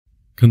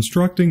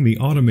Constructing the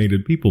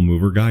Automated People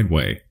Mover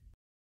Guideway.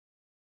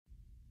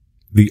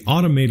 The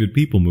Automated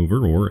People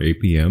Mover, or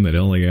APM, at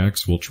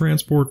LAX will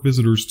transport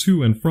visitors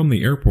to and from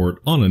the airport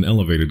on an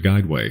elevated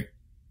guideway.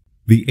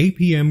 The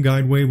APM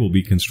guideway will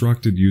be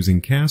constructed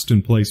using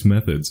cast-in-place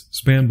methods,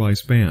 span by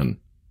span.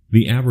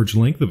 The average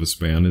length of a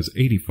span is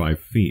 85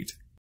 feet.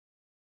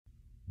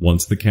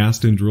 Once the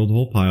cast-in drilled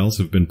hole piles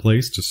have been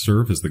placed to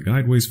serve as the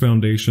guideway's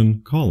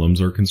foundation, columns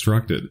are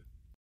constructed.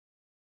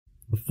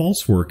 The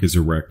falsework is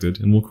erected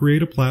and will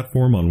create a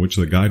platform on which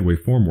the guideway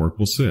formwork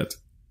will sit.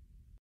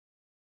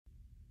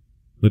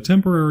 The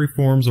temporary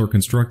forms are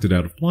constructed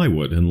out of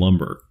plywood and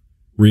lumber.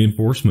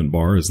 Reinforcement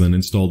bar is then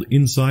installed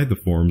inside the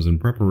forms in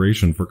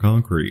preparation for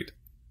concrete.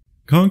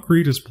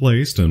 Concrete is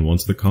placed, and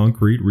once the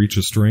concrete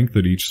reaches strength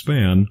at each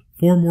span,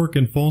 formwork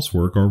and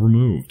falsework are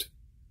removed.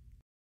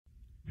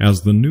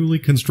 As the newly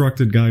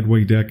constructed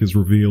guideway deck is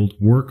revealed,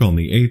 work on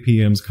the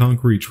APM's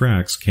concrete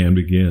tracks can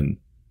begin.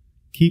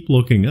 Keep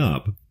looking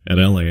up at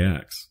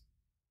LAX.